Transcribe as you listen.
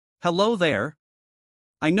Hello there.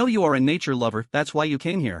 I know you are a nature lover, that's why you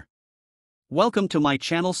came here. Welcome to my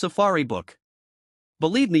channel Safari Book.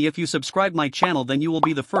 Believe me, if you subscribe my channel, then you will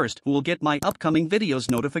be the first who will get my upcoming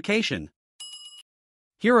videos notification.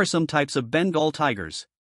 Here are some types of Bengal tigers.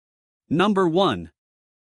 Number 1.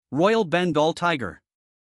 Royal Bengal tiger.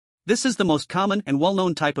 This is the most common and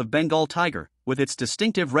well-known type of Bengal tiger, with its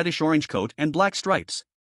distinctive reddish-orange coat and black stripes.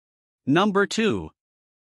 Number 2.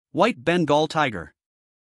 White Bengal tiger.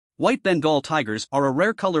 White Bengal tigers are a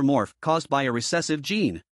rare color morph caused by a recessive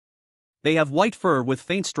gene. They have white fur with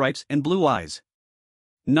faint stripes and blue eyes.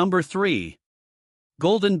 Number 3.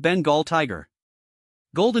 Golden Bengal tiger.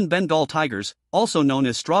 Golden Bengal tigers, also known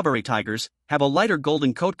as strawberry tigers, have a lighter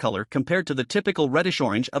golden coat color compared to the typical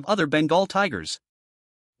reddish-orange of other Bengal tigers.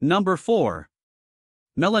 Number 4.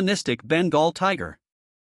 Melanistic Bengal tiger.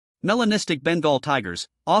 Melanistic Bengal tigers,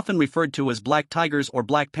 often referred to as black tigers or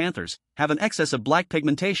black panthers, have an excess of black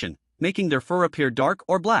pigmentation, making their fur appear dark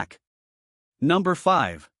or black. Number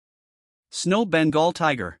 5. Snow Bengal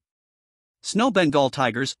tiger. Snow Bengal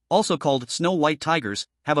tigers, also called snow white tigers,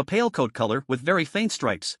 have a pale coat color with very faint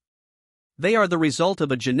stripes. They are the result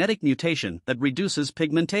of a genetic mutation that reduces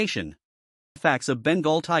pigmentation. Facts of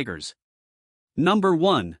Bengal tigers. Number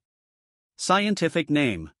 1. Scientific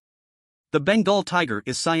name. The Bengal tiger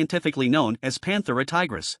is scientifically known as Panthera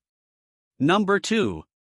tigris. Number 2.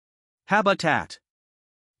 Habitat.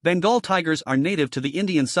 Bengal tigers are native to the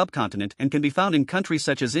Indian subcontinent and can be found in countries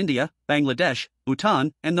such as India, Bangladesh,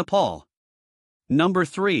 Bhutan, and Nepal. Number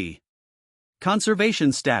 3.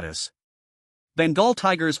 Conservation status. Bengal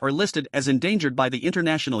tigers are listed as endangered by the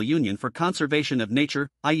International Union for Conservation of Nature,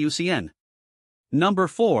 IUCN. Number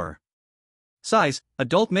 4. Size.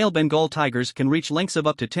 Adult male Bengal tigers can reach lengths of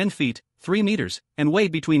up to 10 feet, 3 meters, and weigh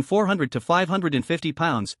between 400 to 550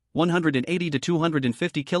 pounds, 180 to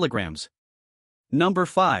 250 kilograms. Number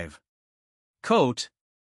 5. Coat.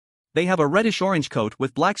 They have a reddish-orange coat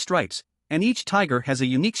with black stripes, and each tiger has a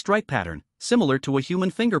unique stripe pattern, similar to a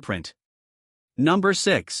human fingerprint. Number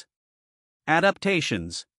 6.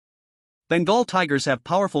 Adaptations. Bengal tigers have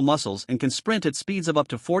powerful muscles and can sprint at speeds of up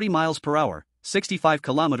to 40 miles per hour, 65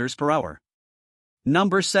 kilometers per hour.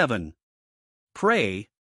 Number 7. Prey.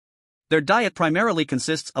 Their diet primarily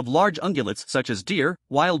consists of large ungulates such as deer,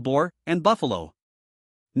 wild boar, and buffalo.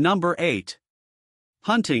 Number 8.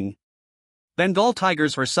 Hunting. Bengal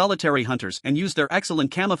tigers are solitary hunters and use their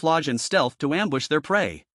excellent camouflage and stealth to ambush their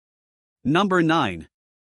prey. Number 9.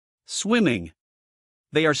 Swimming.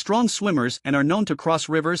 They are strong swimmers and are known to cross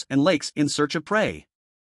rivers and lakes in search of prey.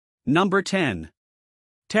 Number 10.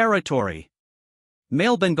 Territory.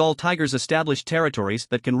 Male Bengal tigers establish territories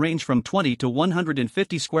that can range from 20 to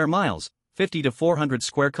 150 square miles, 50 to 400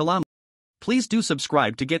 square kilometers. Please do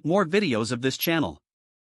subscribe to get more videos of this channel.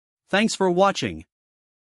 Thanks for watching.